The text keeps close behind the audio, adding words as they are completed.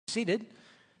Seated,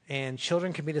 and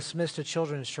children can be dismissed to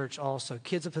children's church also.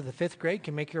 Kids up to the 5th grade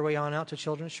can make your way on out to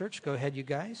children's church. Go ahead, you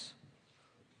guys.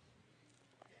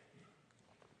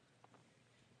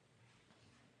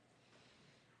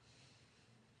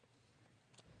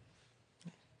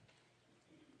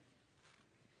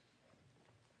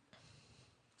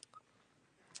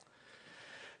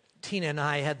 Tina and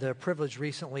I had the privilege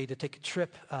recently to take a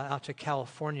trip out to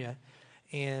California.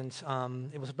 And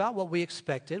it was about what we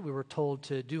expected. We were told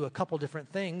to do a couple different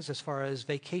things as far as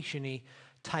vacation-y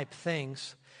type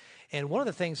things. And one of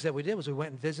the things that we did was we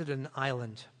went and visited an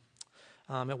island.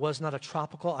 It was not a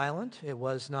tropical island. It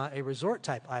was not a resort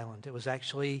type island. It was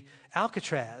actually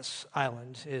Alcatraz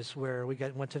Island is where we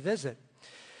went to visit.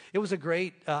 It was a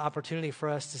great opportunity for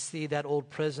us to see that old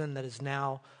prison that is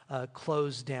now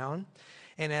closed down.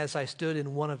 And as I stood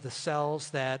in one of the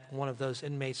cells that one of those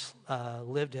inmates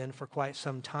lived in for quite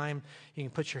some time, you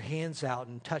can put your hands out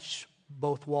and touch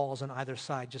both walls on either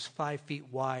side. Just 5 feet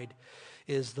wide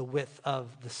is the width of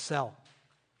the cell.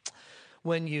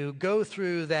 When you go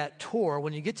through that tour,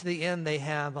 when you get to the end, they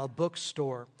have a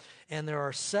bookstore. And there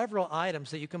are several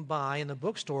items that you can buy in the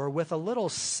bookstore with a little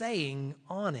saying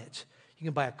on it. You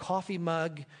can buy a coffee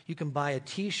mug, you can buy a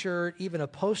t-shirt, even a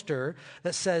poster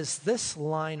that says this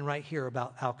line right here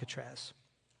about Alcatraz.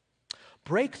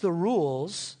 Break the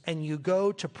rules and you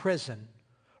go to prison.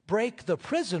 Break the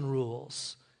prison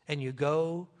rules and you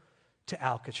go to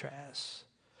Alcatraz.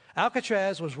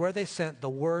 Alcatraz was where they sent the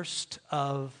worst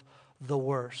of the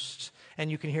worst.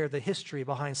 And you can hear the history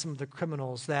behind some of the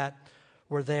criminals that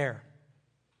were there.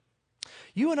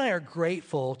 You and I are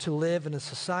grateful to live in a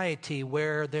society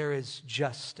where there is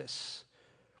justice,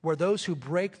 where those who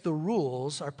break the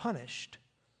rules are punished.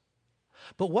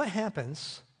 But what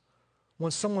happens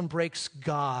when someone breaks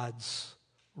God's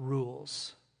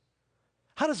rules?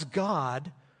 How does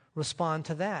God respond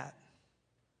to that?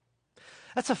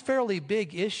 That's a fairly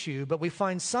big issue, but we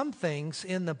find some things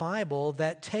in the Bible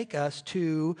that take us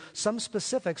to some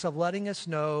specifics of letting us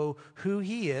know who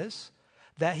He is,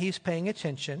 that He's paying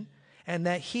attention, and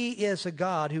that He is a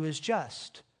God who is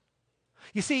just.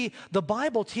 You see, the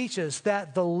Bible teaches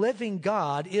that the living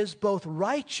God is both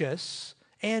righteous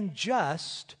and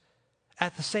just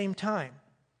at the same time.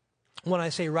 When I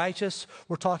say righteous,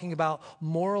 we're talking about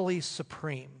morally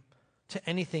supreme to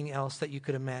anything else that you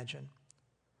could imagine.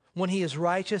 When He is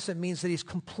righteous, it means that He's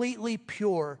completely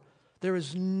pure. There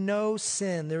is no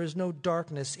sin, there is no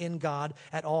darkness in God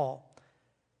at all.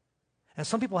 And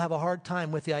some people have a hard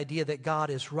time with the idea that God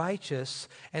is righteous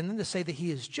and then to say that He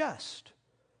is just.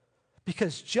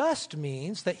 Because just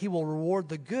means that He will reward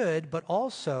the good, but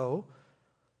also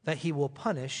that He will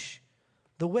punish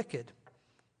the wicked.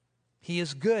 He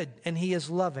is good and He is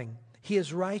loving. He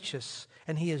is righteous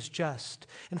and He is just.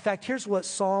 In fact, here's what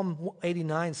Psalm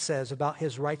 89 says about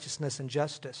His righteousness and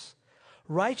justice.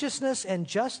 Righteousness and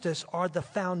justice are the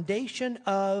foundation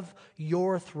of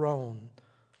your throne,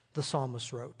 the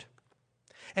psalmist wrote.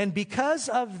 And because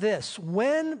of this,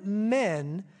 when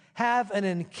men have an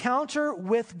encounter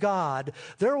with God,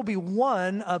 there will be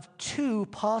one of two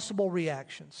possible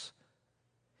reactions.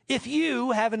 If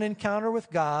you have an encounter with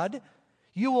God,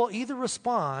 you will either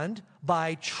respond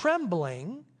by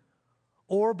trembling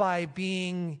or by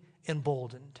being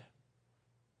emboldened.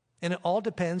 And it all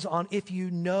depends on if you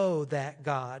know that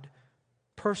God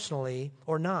personally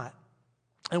or not.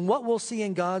 And what we'll see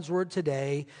in God's word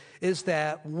today is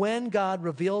that when God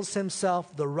reveals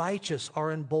Himself, the righteous are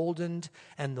emboldened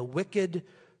and the wicked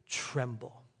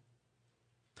tremble.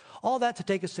 All that to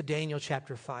take us to Daniel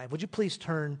chapter 5. Would you please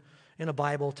turn in a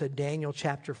Bible to Daniel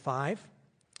chapter 5?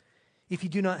 If you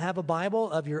do not have a Bible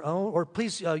of your own, or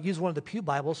please use one of the pew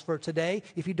Bibles for today.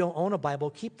 If you don't own a Bible,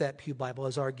 keep that pew Bible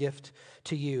as our gift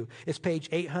to you. It's page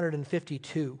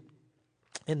 852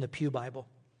 in the pew Bible.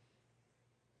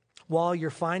 While you're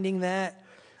finding that,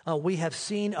 we have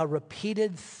seen a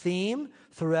repeated theme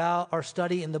throughout our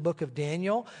study in the book of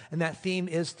Daniel, and that theme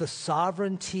is the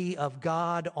sovereignty of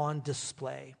God on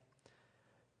display.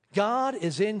 God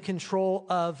is in control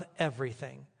of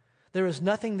everything. There is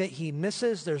nothing that He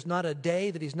misses. There's not a day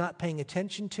that He's not paying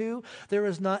attention to. There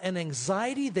is not an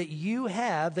anxiety that you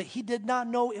have that He did not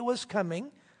know it was coming,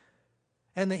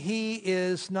 and that He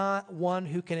is not one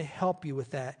who can help you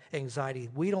with that anxiety.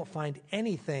 We don't find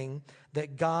anything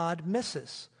that God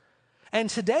misses. And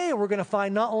today we're going to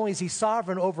find not only is He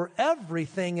sovereign over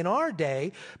everything in our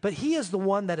day, but He is the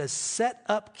one that has set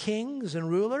up kings and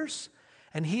rulers,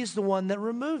 and He's the one that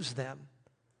removes them.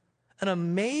 And a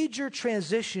major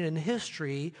transition in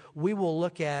history we will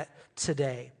look at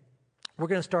today. We're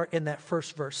going to start in that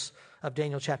first verse of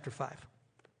Daniel chapter 5.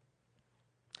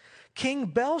 King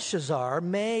Belshazzar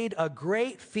made a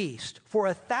great feast for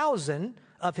 1,000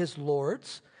 of his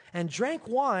lords and drank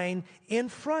wine in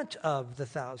front of the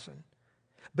 1,000.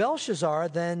 Belshazzar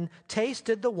then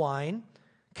tasted the wine.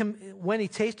 When he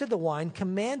tasted the wine,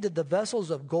 commanded the vessels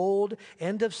of gold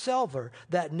and of silver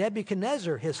that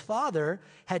Nebuchadnezzar, his father,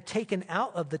 had taken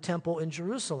out of the temple in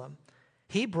Jerusalem.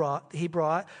 He brought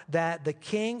that the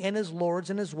king and his lords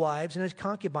and his wives and his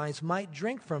concubines might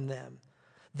drink from them.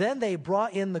 Then they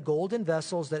brought in the golden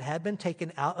vessels that had been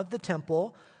taken out of the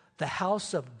temple, the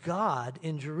house of God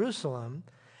in Jerusalem,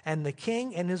 and the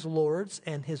king and his lords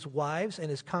and his wives and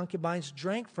his concubines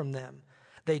drank from them.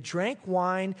 They drank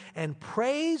wine and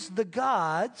praised the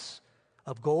gods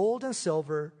of gold and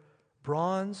silver,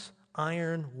 bronze,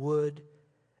 iron, wood,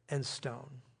 and stone.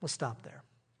 Let's stop there.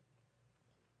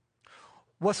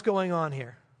 What's going on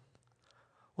here?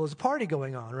 Well, there's a party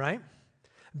going on, right?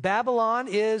 Babylon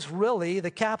is really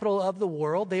the capital of the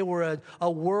world. They were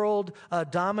a world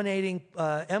dominating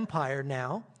empire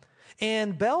now.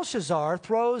 And Belshazzar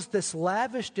throws this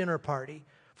lavish dinner party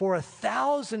for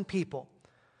 1,000 people.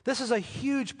 This is a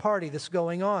huge party that's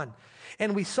going on.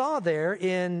 And we saw there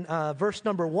in verse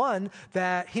number 1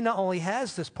 that he not only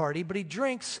has this party, but he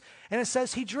drinks, and it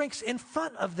says he drinks in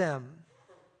front of them.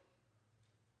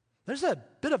 There's a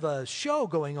bit of a show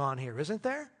going on here, isn't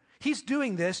there? He's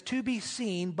doing this to be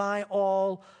seen by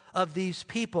all of these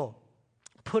people,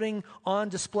 putting a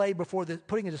display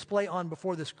on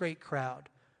before this great crowd.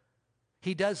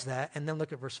 He does that, and then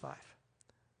look at verse 5.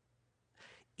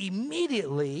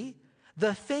 Immediately,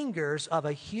 the fingers of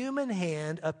a human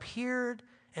hand appeared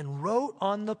and wrote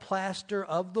on the plaster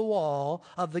of the wall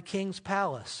of the king's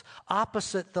palace,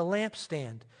 opposite the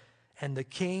lampstand. And the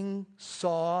king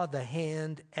saw the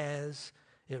hand as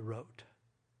it wrote.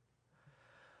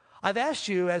 I've asked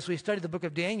you, as we study the book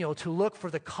of Daniel, to look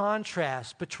for the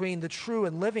contrast between the true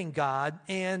and living God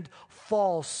and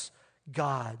false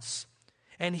gods.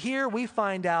 And here we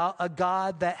find out a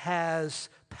God that has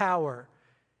power.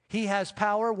 He has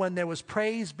power when there was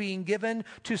praise being given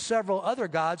to several other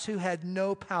gods who had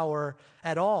no power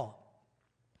at all.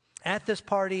 At this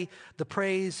party, the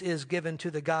praise is given to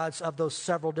the gods of those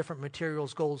several different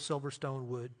materials: gold, silver, stone,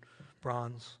 wood,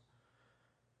 bronze.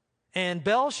 And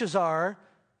Belshazzar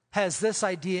has this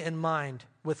idea in mind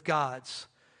with gods.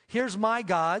 Here's my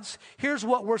gods. Here's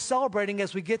what we're celebrating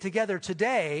as we get together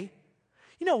today.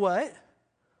 You know what?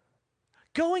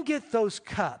 Go and get those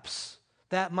cups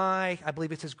that I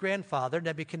believe it's his grandfather,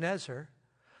 Nebuchadnezzar,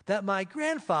 that my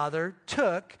grandfather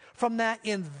took from that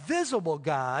invisible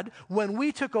God when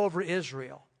we took over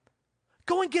Israel.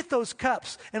 Go and get those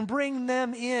cups and bring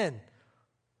them in.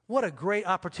 What a great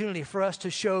opportunity for us to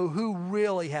show who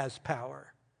really has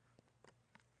power.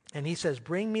 And he says,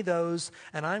 bring me those,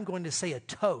 and I'm going to say a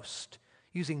toast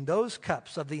using those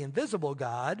cups of the invisible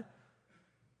God.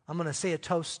 I'm going to say a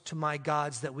toast to my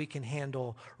gods that we can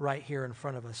handle right here in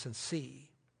front of us and see.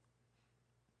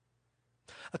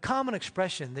 A common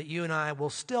expression that you and I will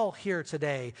still hear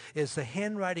today is the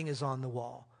handwriting is on the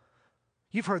wall.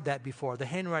 You've heard that before. The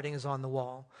handwriting is on the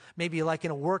wall. Maybe like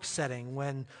in a work setting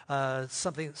when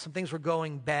some things were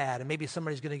going bad and maybe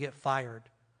somebody's going to get fired.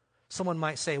 Someone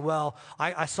might say, well,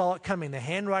 I saw it coming. The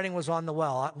handwriting was on the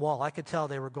wall. I could tell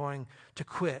they were going to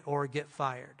quit or get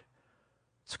fired.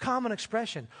 It's a common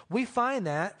expression. We find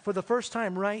that for the first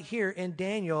time right here in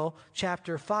Daniel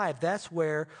chapter 5. That's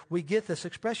where we get this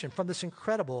expression, from this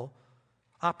incredible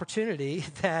opportunity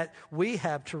that we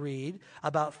have to read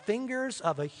about fingers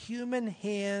of a human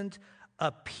hand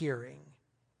appearing.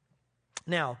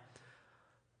 Now,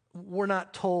 we're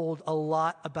not told a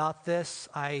lot about this.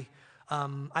 I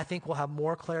think we'll have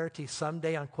more clarity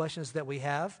someday on questions that we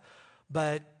have.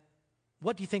 But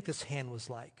what do you think this hand was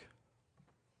like?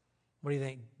 What do you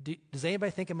think? Does anybody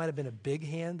think it might have been a big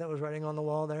hand that was writing on the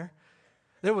wall there?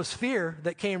 There was fear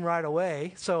that came right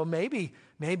away, so maybe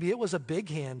it was a big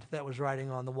hand that was writing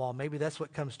on the wall. Maybe that's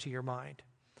what comes to your mind.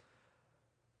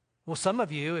 Well, some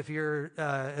of you, if you're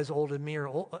as old as me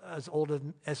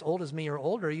or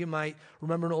older, you might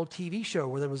remember an old TV show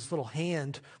where there was this little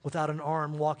hand without an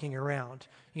arm walking around.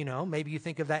 You know, maybe you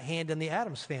think of that hand in the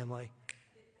Addams Family.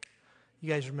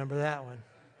 You guys remember that one?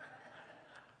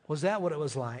 Was that what it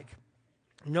was like?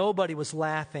 Nobody was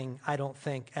laughing, I don't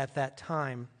think, at that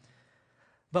time.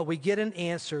 But we get an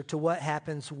answer to what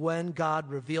happens when God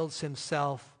reveals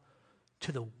himself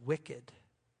to the wicked.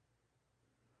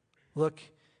 Look,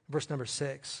 verse number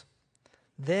 6.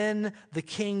 Then the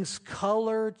king's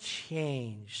color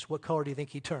changed. What color do you think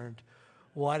he turned?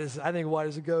 I think white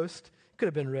as a ghost. Could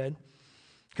have been red.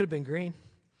 Could have been green.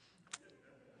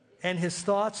 and his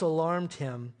thoughts alarmed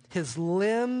him. His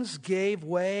limbs gave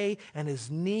way, and his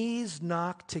knees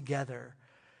knocked together.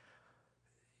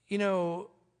 You know,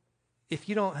 if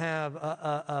you don't have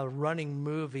a running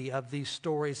movie of these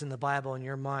stories in the Bible in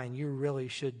your mind, you really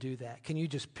should do that. Can you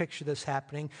just picture this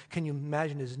happening? Can you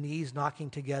imagine his knees knocking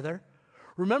together?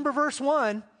 Remember verse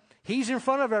 1. He's in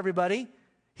front of everybody.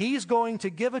 He's going to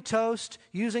give a toast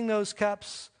using those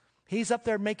cups. He's up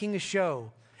there making a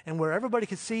show. And where everybody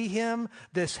can see him,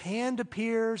 this hand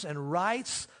appears and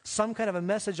writes some kind of a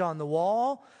message on the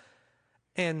wall.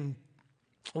 And,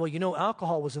 well, you know,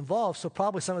 alcohol was involved, so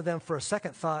probably some of them for a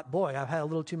second thought, boy, I've had a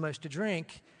little too much to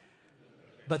drink.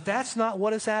 But that's not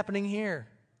what is happening here.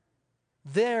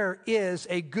 There is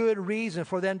a good reason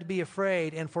for them to be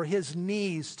afraid and for his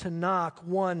knees to knock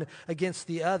one against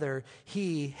the other.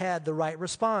 He had the right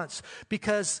response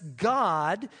because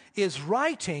God is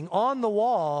writing on the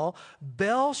wall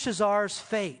Belshazzar's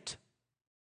fate.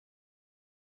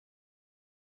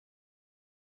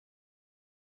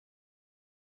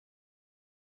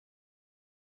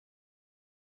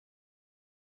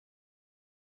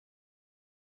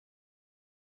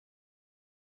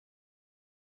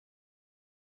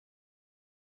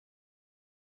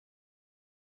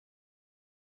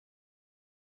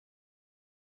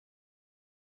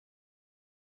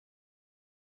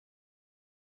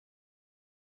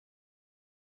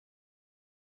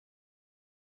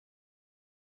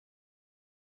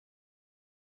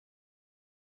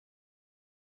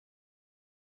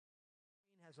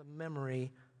 Has a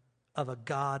memory of a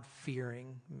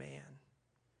God-fearing man.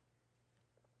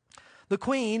 The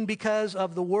queen, because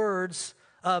of the words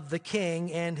of the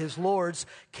king and his lords,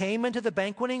 came into the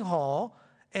banqueting hall,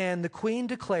 and the queen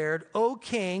declared, "O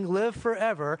king, live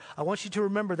forever." I want you to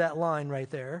remember that line right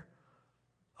there.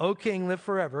 "O king, live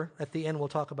forever." At the end, we'll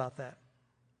talk about that.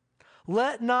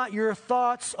 "Let not your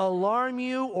thoughts alarm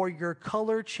you or your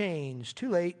color change." Too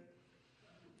late.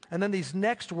 And then these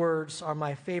next words are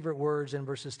my favorite words in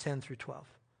verses 10 through 12.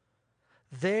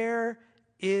 "There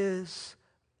is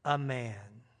a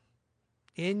man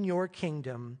in your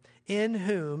kingdom in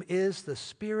whom is the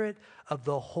spirit of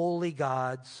the holy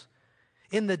gods.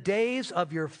 In the days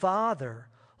of your father,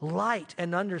 light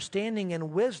and understanding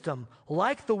and wisdom,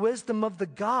 like the wisdom of the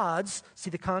gods," see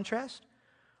the contrast,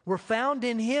 "were found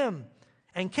in him.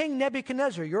 And King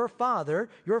Nebuchadnezzar, your father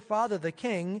the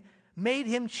king, made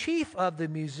him chief of the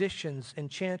musicians,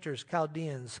 enchanters,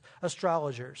 Chaldeans,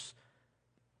 astrologers,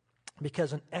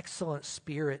 because an excellent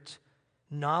spirit,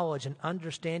 knowledge, and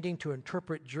understanding to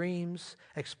interpret dreams,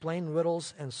 explain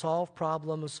riddles, and solve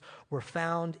problems were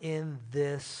found in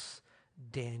this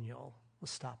Daniel."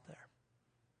 Let's stop there.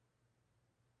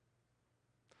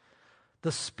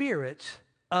 The Spirit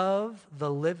of the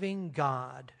living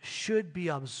God should be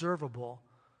observable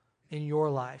in your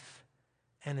life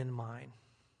and in mine.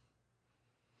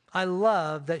 I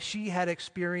love that she had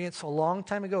experience a long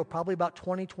time ago, probably about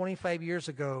 20, 25 years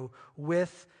ago,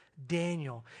 with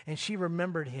Daniel. And she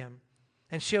remembered him.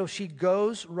 And so she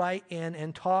goes right in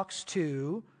and talks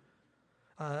to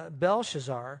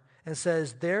Belshazzar and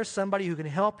says, "There's somebody who can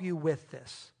help you with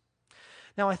this."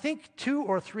 Now, I think 2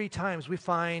 or 3 times we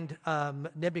find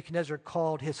Nebuchadnezzar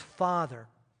called his father.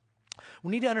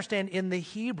 We need to understand in the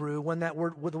Hebrew, when that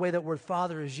word, the way that word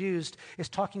father is used, is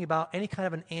talking about any kind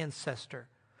of an ancestor.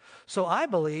 So I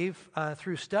believe,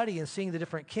 through study and seeing the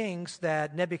different kings,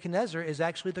 that Nebuchadnezzar is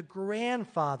actually the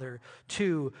grandfather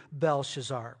to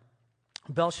Belshazzar.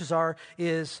 Belshazzar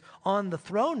is on the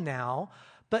throne now,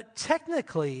 but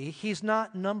technically he's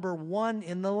not number 1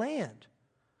 in the land.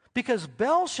 Because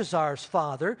Belshazzar's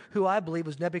father, who I believe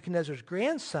was Nebuchadnezzar's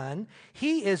grandson,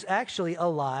 he is actually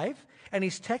alive, and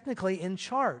he's technically in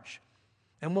charge.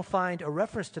 And we'll find a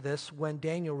reference to this when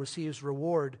Daniel receives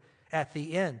reward at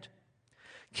the end.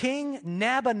 King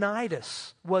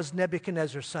Nabonidus was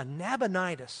Nebuchadnezzar's son.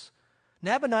 Nabonidus.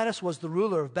 Nabonidus was the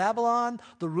ruler of Babylon,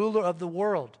 the ruler of the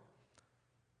world.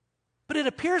 But it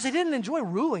appears he didn't enjoy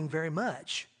ruling very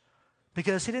much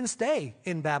because he didn't stay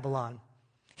in Babylon.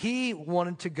 He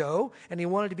wanted to go, and he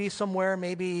wanted to be somewhere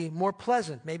maybe more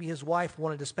pleasant. Maybe his wife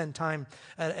wanted to spend time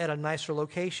at a nicer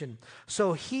location.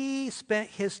 So he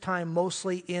spent his time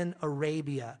mostly in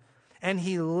Arabia. And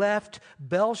he left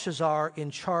Belshazzar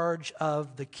in charge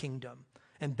of the kingdom.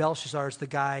 And Belshazzar is the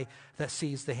guy that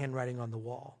sees the handwriting on the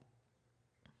wall.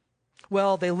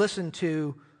 Well, they listen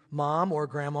to mom or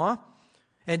grandma,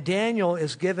 and Daniel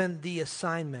is given the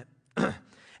assignment.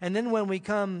 And then when we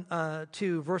come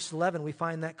to verse 11, we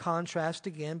find that contrast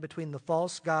again between the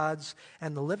false gods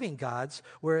and the living gods,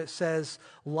 where it says,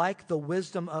 "like the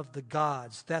wisdom of the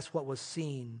gods." That's what was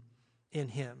seen in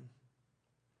him.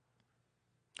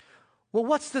 Well,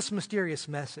 what's this mysterious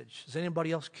message? Is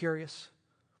anybody else curious?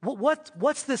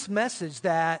 What's this message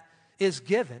that is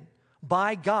given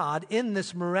by God in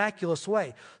this miraculous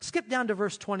way? Skip down to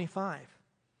verse 25.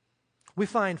 We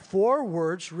find 4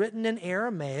 words written in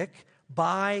Aramaic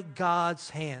by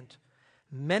God's hand.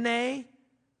 Mene,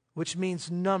 which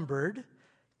means numbered,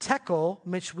 tekel,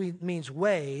 which means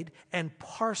weighed, and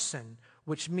parson,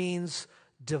 which means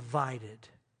divided.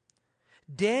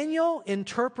 Daniel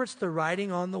interprets the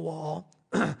writing on the wall,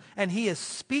 and he is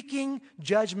speaking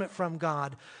judgment from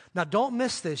God. Now, don't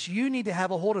miss this. You need to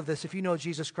have a hold of this if you know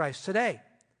Jesus Christ today.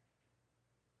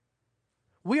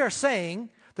 We are saying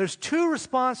there's 2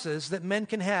 responses that men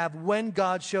can have when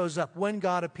God shows up, when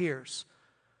God appears.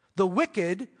 The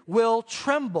wicked will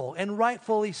tremble, and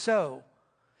rightfully so.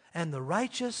 And the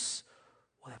righteous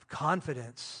will have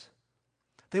confidence.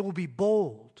 They will be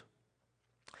bold.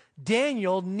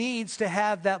 Daniel needs to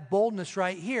have that boldness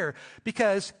right here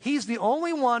because he's the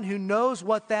only one who knows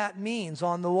what that means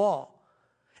on the wall.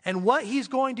 And what he's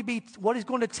going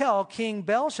to tell King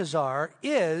Belshazzar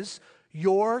is,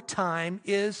 your time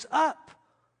is up.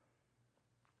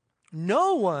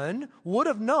 No one would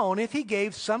have known if he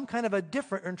gave some kind of a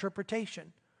different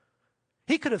interpretation.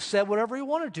 He could have said whatever he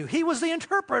wanted to. He was the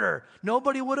interpreter.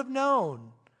 Nobody would have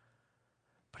known.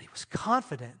 But he was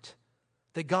confident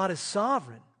that God is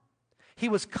sovereign. He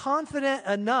was confident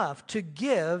enough to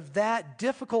give that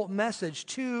difficult message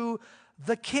to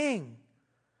the king.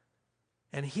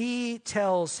 And he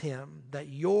tells him that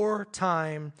your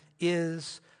time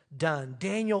is done.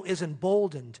 Daniel is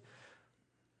emboldened.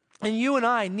 And you and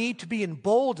I need to be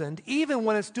emboldened even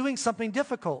when it's doing something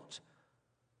difficult.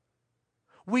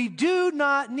 We do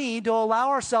not need to allow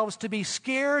ourselves to be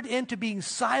scared into being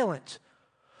silent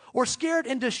or scared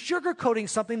into sugarcoating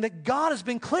something that God has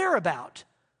been clear about.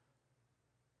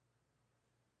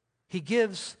 He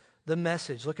gives the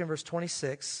message. Look in verse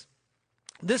 26.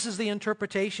 This is the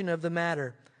interpretation of the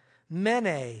matter.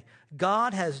 Mene,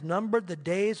 God has numbered the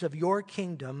days of your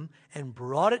kingdom and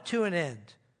brought it to an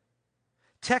end.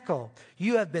 Tekel,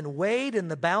 you have been weighed in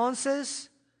the balances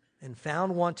and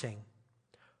found wanting.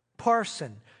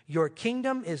 Parson, your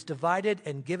kingdom is divided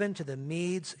and given to the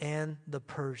Medes and the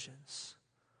Persians.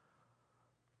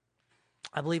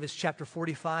 I believe it's chapter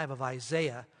 45 of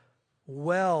Isaiah,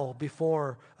 well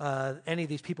before any of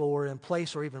these people were in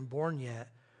place or even born yet,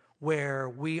 where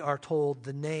we are told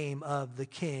the name of the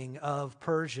king of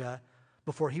Persia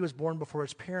before he was born, before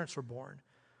his parents were born.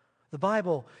 The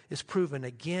Bible is proven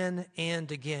again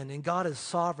and again, and God is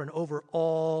sovereign over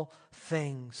all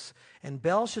things. And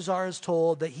Belshazzar is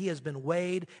told that he has been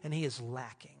weighed and he is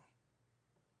lacking.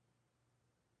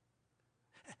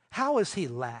 How is he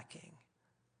lacking?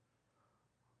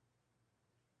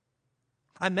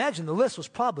 I imagine the list was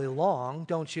probably long,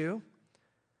 don't you?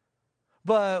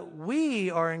 But we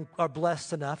are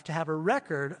blessed enough to have a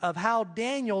record of how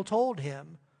Daniel told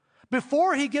him.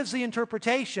 Before he gives the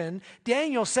interpretation,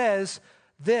 Daniel says,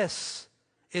 this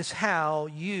is how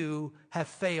you have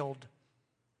failed.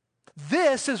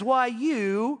 This is why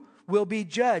you will be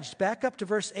judged. Back up to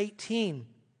verse 18.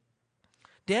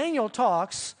 Daniel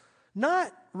talks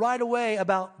not right away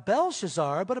about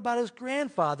Belshazzar, but about his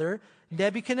grandfather,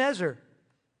 Nebuchadnezzar.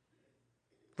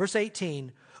 Verse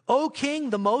 18, O king,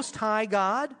 the most high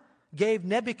God gave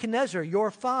Nebuchadnezzar,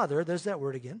 your father, there's that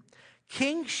word again,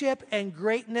 kingship and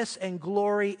greatness and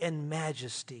glory and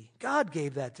majesty. God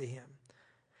gave that to him.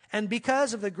 And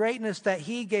because of the greatness that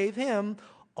he gave him,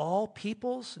 all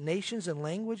peoples, nations, and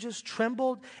languages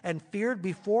trembled and feared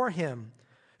before him.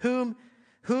 Whom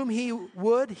he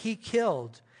would, he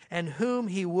killed, and whom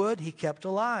he would, he kept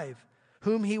alive.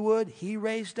 Whom he would, he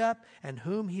raised up, and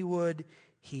whom he would,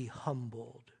 he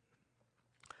humbled.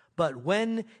 But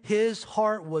when his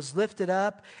heart was lifted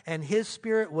up and his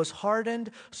spirit was hardened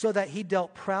so that he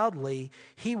dealt proudly,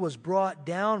 he was brought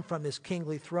down from his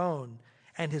kingly throne,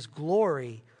 and his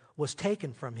glory was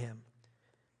taken from him.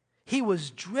 He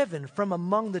was driven from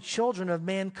among the children of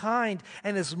mankind,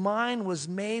 and his mind was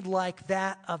made like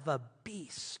that of a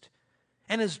beast,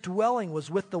 and his dwelling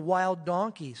was with the wild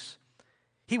donkeys.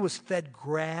 He was fed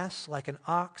grass like an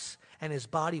ox, and his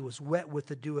body was wet with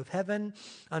the dew of heaven,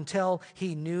 until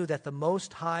he knew that the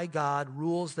Most High God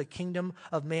rules the kingdom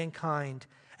of mankind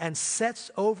and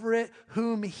sets over it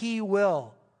whom he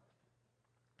will.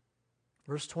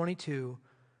 Verse 22,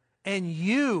 and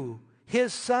you,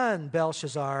 his son,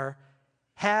 Belshazzar,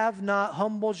 have not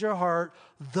humbled your heart,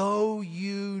 though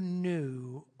you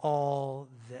knew all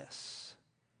this.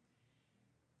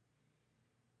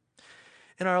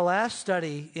 In our last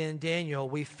study in Daniel,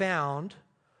 we found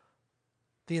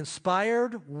the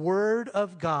inspired word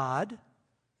of God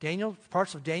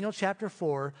parts of Daniel chapter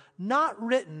 4, not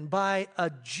written by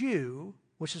a Jew,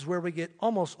 which is where we get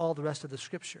almost all the rest of the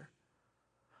scripture,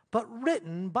 but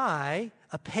written by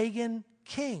a pagan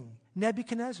king,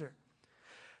 Nebuchadnezzar.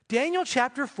 Daniel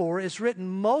chapter 4 is written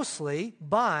mostly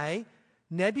by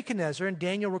Nebuchadnezzar, and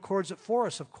Daniel records it for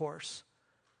us, of course.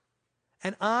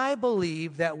 And I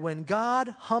believe that when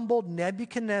God humbled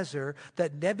Nebuchadnezzar,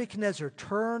 that Nebuchadnezzar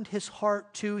turned his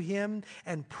heart to him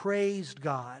and praised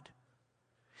God.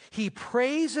 He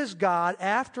praises God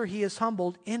after he is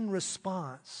humbled in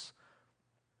response.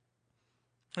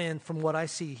 And from what I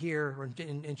see here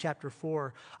in chapter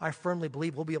 4, I firmly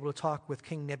believe we'll be able to talk with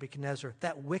King Nebuchadnezzar,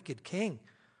 that wicked king,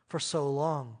 for so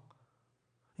long.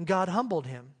 And God humbled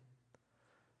him.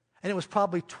 And it was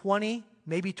probably 20,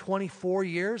 maybe 24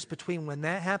 years between when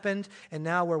that happened and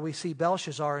now where we see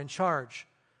Belshazzar in charge.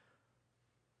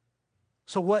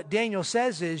 So what Daniel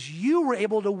says is, you were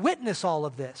able to witness all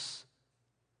of this.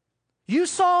 You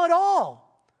saw it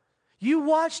all. You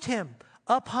watched him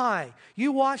up high.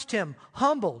 You watched him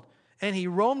humbled, and he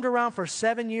roamed around for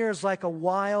 7 years like a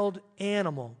wild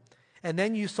animal. And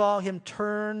then you saw him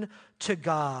turn to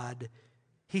God.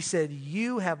 He said,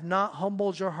 you have not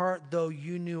humbled your heart, though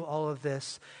you knew all of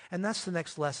this. And that's the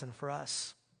next lesson for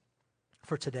us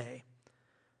for today.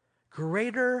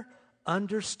 Greater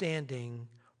understanding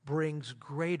brings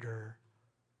greater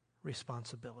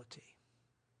responsibility.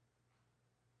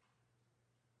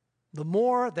 The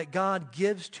more that God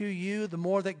gives to you, the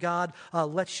more that God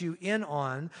lets you in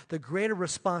on, the greater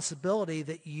responsibility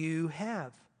that you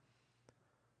have.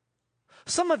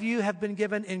 Some of you have been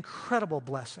given incredible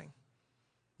blessing,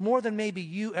 more than maybe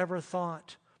you ever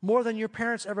thought, more than your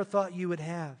parents ever thought you would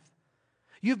have.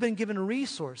 You've been given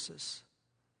resources.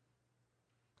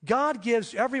 God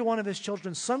gives every one of his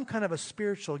children some kind of a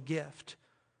spiritual gift,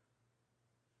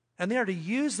 and they are to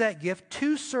use that gift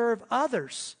to serve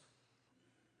others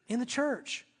in the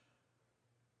church.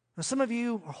 Now, some of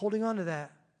you are holding on to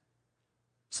that.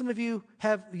 Some of you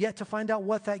have yet to find out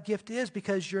what that gift is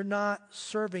because you're not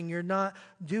serving, you're not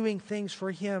doing things for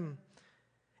him.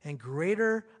 And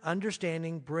greater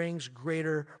understanding brings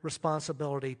greater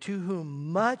responsibility. To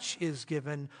whom much is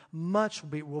given, much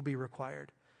will be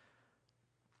required.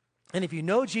 And if you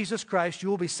know Jesus Christ, you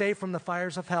will be saved from the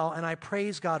fires of hell, and I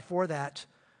praise God for that.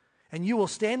 And you will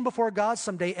stand before God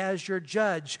someday as your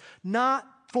judge, not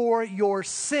for your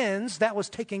sins, that was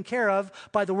taken care of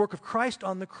by the work of Christ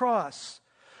on the cross.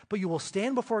 But you will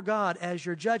stand before God as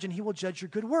your judge, and he will judge your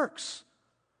good works.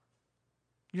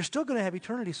 You're still going to have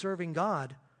eternity serving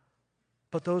God,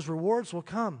 but those rewards will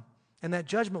come, and that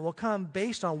judgment will come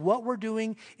based on what we're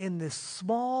doing in this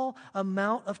small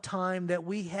amount of time that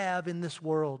we have in this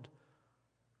world.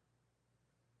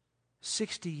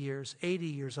 60 years, 80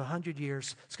 years, 100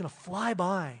 years, it's going to fly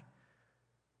by.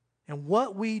 And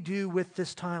what we do with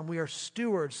this time, we are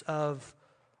stewards of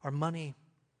our money,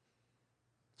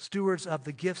 stewards of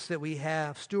the gifts that we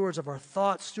have, stewards of our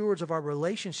thoughts, stewards of our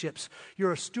relationships.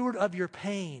 You're a steward of your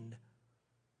pain.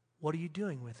 What are you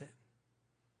doing with it?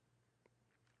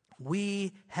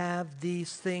 We have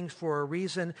these things for a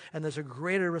reason, and there's a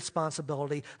greater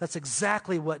responsibility. That's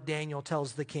exactly what Daniel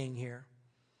tells the king here.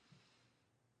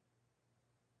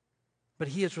 But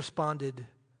he has responded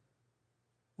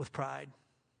with pride.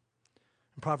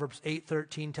 And Proverbs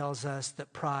 8:13 tells us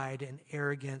that pride and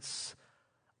arrogance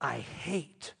I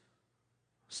hate,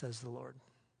 says the Lord.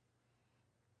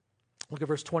 Look at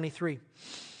verse 23.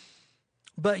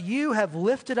 But you have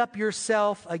lifted up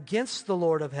yourself against the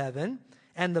Lord of heaven,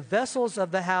 and the vessels of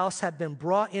the house have been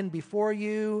brought in before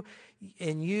you,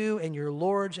 and your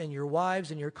lords and your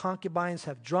wives and your concubines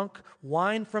have drunk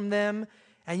wine from them,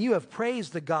 and you have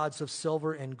praised the gods of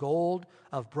silver and gold,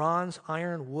 of bronze,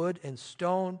 iron, wood, and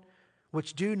stone,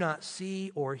 which do not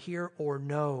see or hear or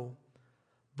know,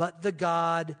 but the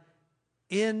God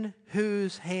in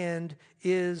whose hand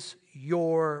is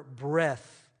your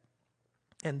breath,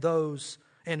 and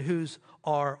whose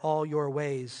are all your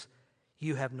ways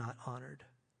you have not honored.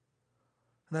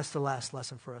 And that's the last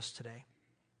lesson for us today.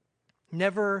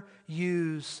 Never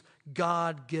use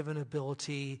God-given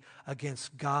ability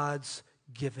against God's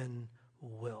given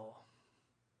will.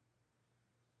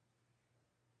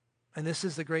 And this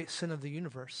is the great sin of the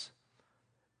universe.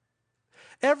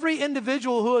 Every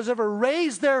individual who has ever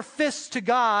raised their fists to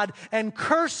God and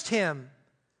cursed him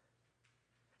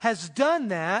has done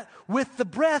that with the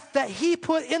breath that he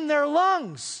put in their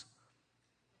lungs.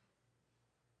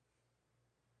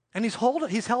 And he's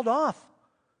held off.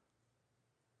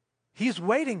 He's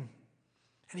waiting.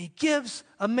 And he gives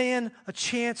a man a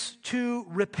chance to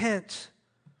repent.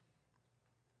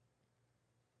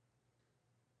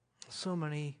 So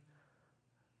many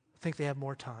think they have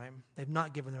more time. They've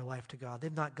not given their life to God.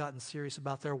 They've not gotten serious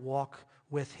about their walk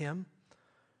with Him.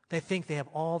 They think they have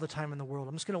all the time in the world.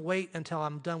 I'm just going to wait until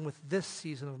I'm done with this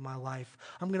season of my life.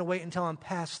 I'm going to wait until I'm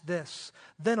past this.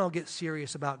 Then I'll get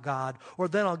serious about God, or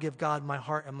then I'll give God my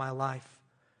heart and my life.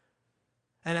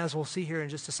 And as we'll see here in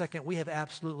just a second, we have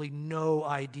absolutely no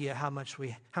idea how much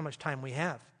time we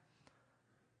have.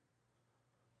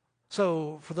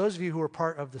 So for those of you who are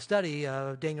part of the study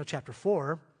of Daniel chapter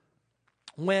 4,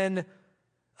 when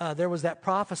there was that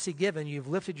prophecy given, you've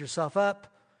lifted yourself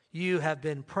up, you have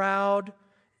been proud,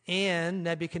 and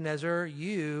Nebuchadnezzar,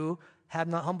 you have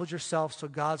not humbled yourself, so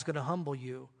God's going to humble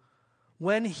you.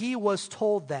 When he was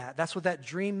told that, that's what that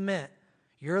dream meant.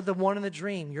 You're the one in the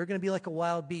dream. You're going to be like a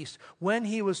wild beast. When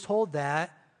he was told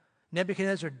that,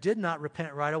 Nebuchadnezzar did not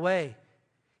repent right away.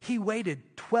 He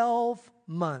waited 12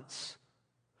 months.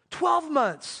 12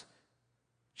 months!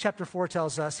 Chapter 4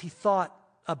 tells us he thought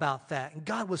about that, and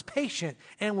God was patient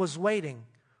and was waiting.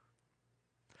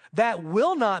 That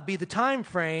will not be the time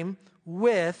frame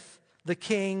with the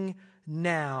king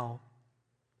now.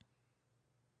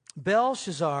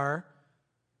 Belshazzar,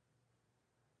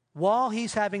 while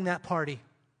he's having that party,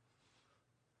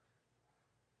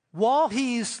 while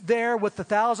he's there with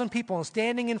 1,000 people and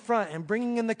standing in front and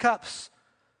bringing in the cups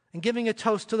and giving a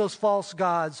toast to those false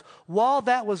gods, while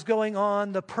that was going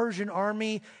on, the Persian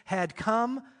army had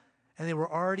come and they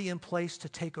were already in place to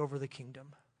take over the kingdom.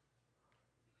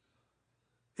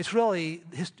 It's really,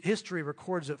 history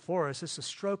records it for us. It's a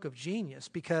stroke of genius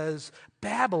because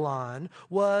Babylon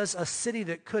was a city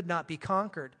that could not be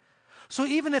conquered. So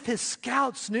even if his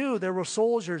scouts knew there were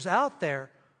soldiers out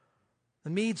there, the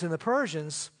Medes and the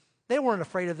Persians, they weren't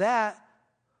afraid of that.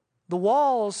 The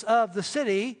walls of the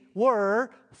city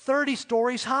were 30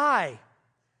 stories high.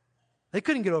 They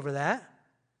couldn't get over that.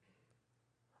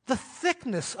 The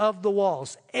thickness of the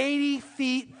walls, 80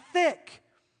 feet thick.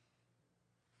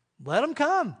 Let them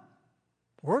come.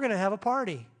 We're going to have a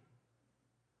party.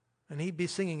 And he'd be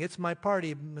singing, "It's my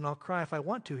party, and I'll cry if I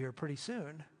want to" here pretty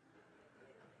soon.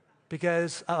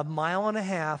 Because a mile and a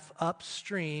half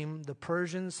upstream, the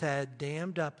Persians had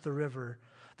dammed up the river.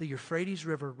 The Euphrates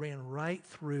River ran right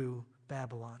through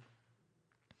Babylon.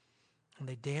 And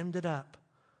they dammed it up.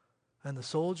 And the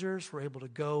soldiers were able to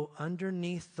go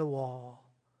underneath the wall.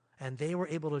 And they were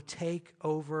able to take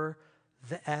over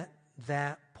at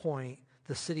that point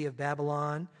the city of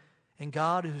Babylon. And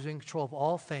God, who's in control of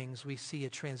all things, we see a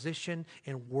transition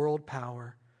in world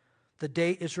power. The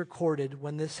date is recorded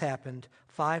when this happened,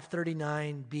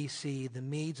 539 BC. The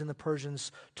Medes and the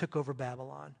Persians took over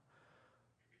Babylon.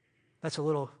 That's a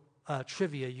little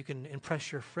trivia you can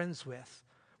impress your friends with.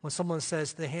 When someone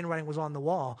says the handwriting was on the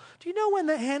wall, do you know when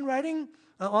the handwriting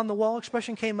on the wall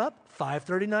expression came up?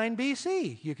 539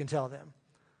 BC, you can tell them.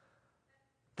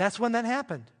 That's when that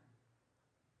happened.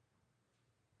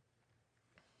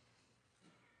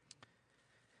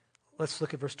 Let's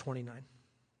look at verse 29.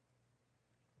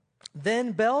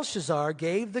 Then Belshazzar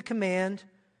gave the command,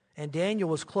 and Daniel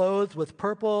was clothed with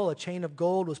purple, a chain of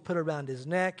gold was put around his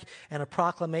neck, and a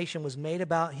proclamation was made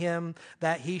about him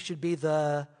that he should be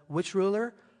the, which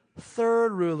ruler?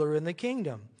 Third ruler in the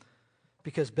kingdom,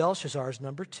 because Belshazzar is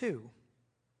number 2.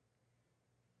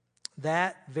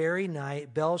 That very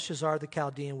night, Belshazzar the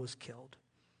Chaldean was killed.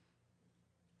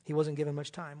 He wasn't given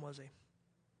much time, was he?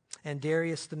 And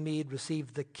Darius the Mede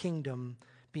received the kingdom,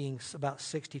 being about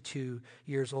 62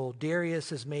 years old.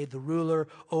 Darius is made the ruler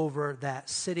over that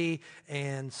city,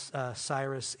 and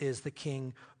Cyrus is the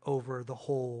king over the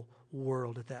whole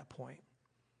world at that point.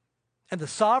 And the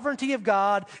sovereignty of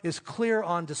God is clear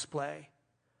on display.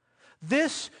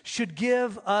 This should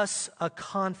give us a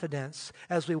confidence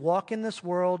as we walk in this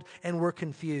world and we're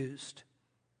confused.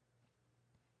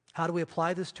 How do we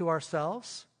apply this to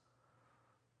ourselves?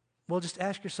 Well, just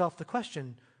ask yourself the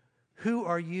question, who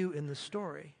are you in the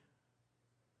story?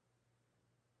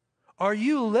 Are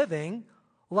you living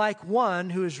like one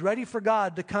who is ready for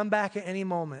God to come back at any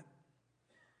moment?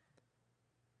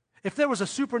 If there was a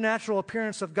supernatural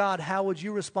appearance of God, how would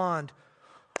you respond?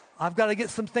 I've got to get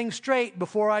some things straight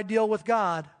before I deal with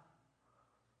God.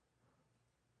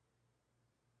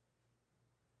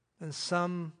 And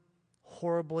some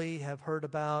horribly have heard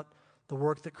about the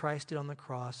work that Christ did on the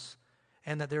cross,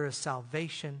 and that there is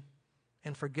salvation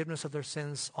and forgiveness of their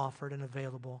sins offered and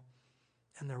available.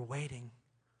 And they're waiting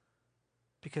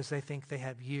because they think they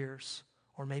have years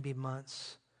or maybe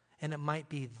months. And it might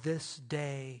be this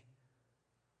day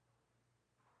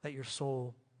that your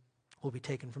soul will be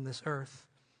taken from this earth,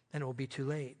 and it will be too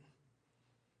late.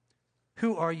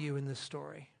 Who are you in this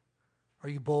story? Are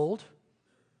you bold?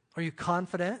 Are you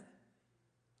confident?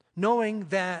 knowing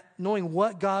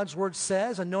what God's word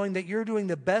says and knowing that you're doing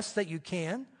the best that you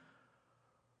can?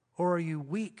 Or are you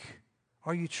weak?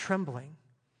 Are you trembling?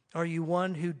 Are you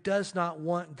one who does not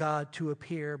want God to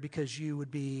appear because you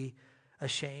would be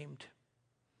ashamed?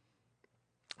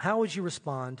 How would you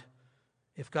respond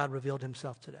if God revealed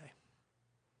himself today?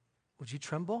 Would you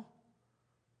tremble?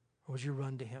 Or would you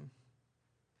run to him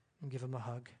and give him a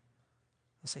hug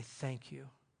and say, thank you?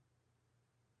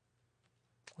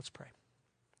 Let's pray.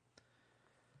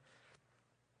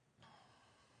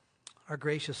 Our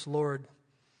gracious Lord,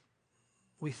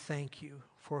 we thank you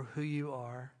for who you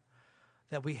are,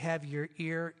 that we have your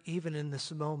ear even in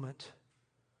this moment,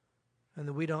 and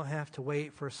that we don't have to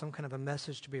wait for some kind of a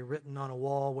message to be written on a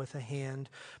wall with a hand,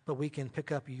 but we can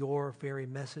pick up your very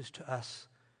message to us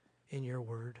in your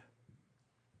word.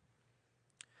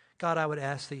 God, I would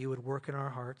ask that you would work in our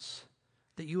hearts,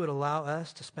 that you would allow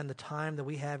us to spend the time that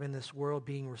we have in this world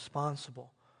being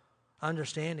responsible,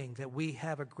 understanding that we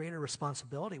have a greater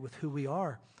responsibility with who we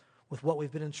are, with what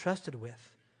we've been entrusted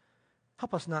with.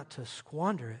 Help us not to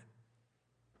squander it.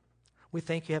 We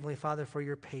thank you, Heavenly Father, for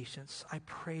your patience. I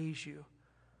praise you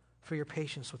for your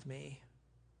patience with me.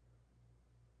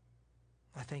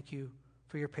 I thank you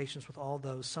for your patience with all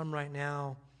those. Some right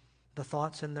now, the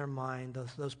thoughts in their mind,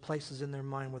 those places in their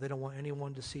mind where they don't want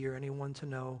anyone to see or anyone to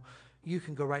know, you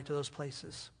can go right to those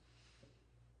places.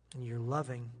 And you're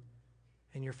loving,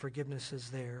 and your forgiveness is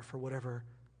there for whatever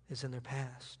is in their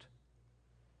past.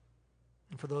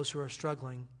 And for those who are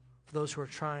struggling, for those who are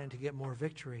trying to get more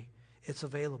victory, it's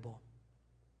available.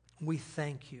 We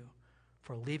thank you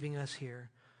for leaving us here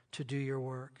to do your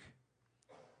work.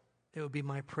 It would be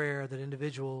my prayer that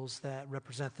individuals that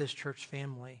represent this church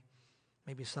family,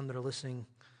 maybe some that are listening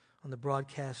on the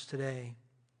broadcast today,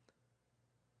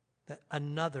 that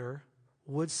another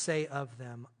would say of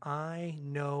them, I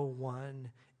know one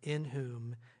in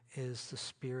whom is the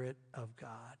Spirit of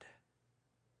God.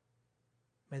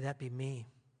 May that be me.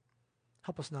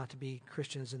 Help us not to be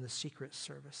Christians in the secret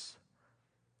service.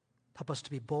 Help us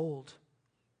to be bold,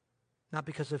 not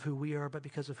because of who we are, but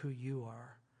because of who you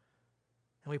are.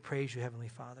 And we praise you, Heavenly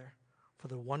Father, for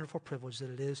the wonderful privilege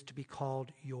that it is to be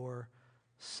called your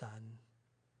Son.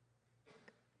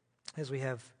 As we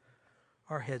have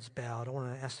our heads bowed, I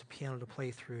want to ask the piano to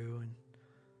play through, and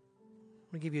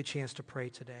I'm going to give you a chance to pray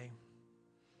today.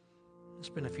 There's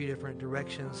been a few different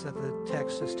directions that the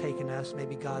text has taken us.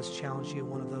 Maybe God's challenged you in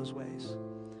one of those ways.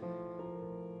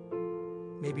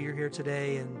 Maybe you're here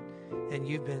today and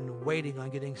you've been waiting on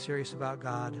getting serious about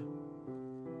God.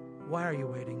 Why are you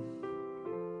waiting?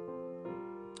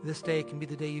 This day can be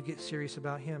the day you get serious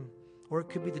about him, or it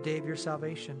could be the day of your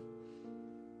salvation.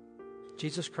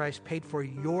 Jesus Christ paid for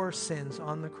your sins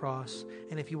on the cross,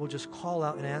 and if you will just call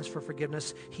out and ask for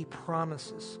forgiveness, he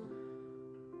promises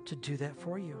to do that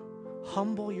for you.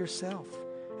 Humble yourself,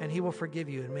 and he will forgive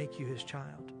you and make you his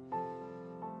child.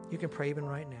 You can pray even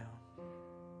right now.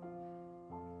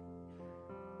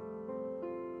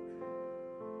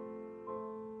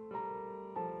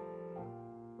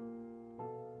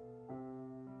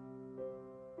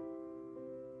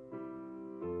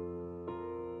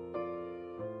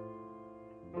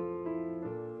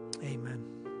 Amen.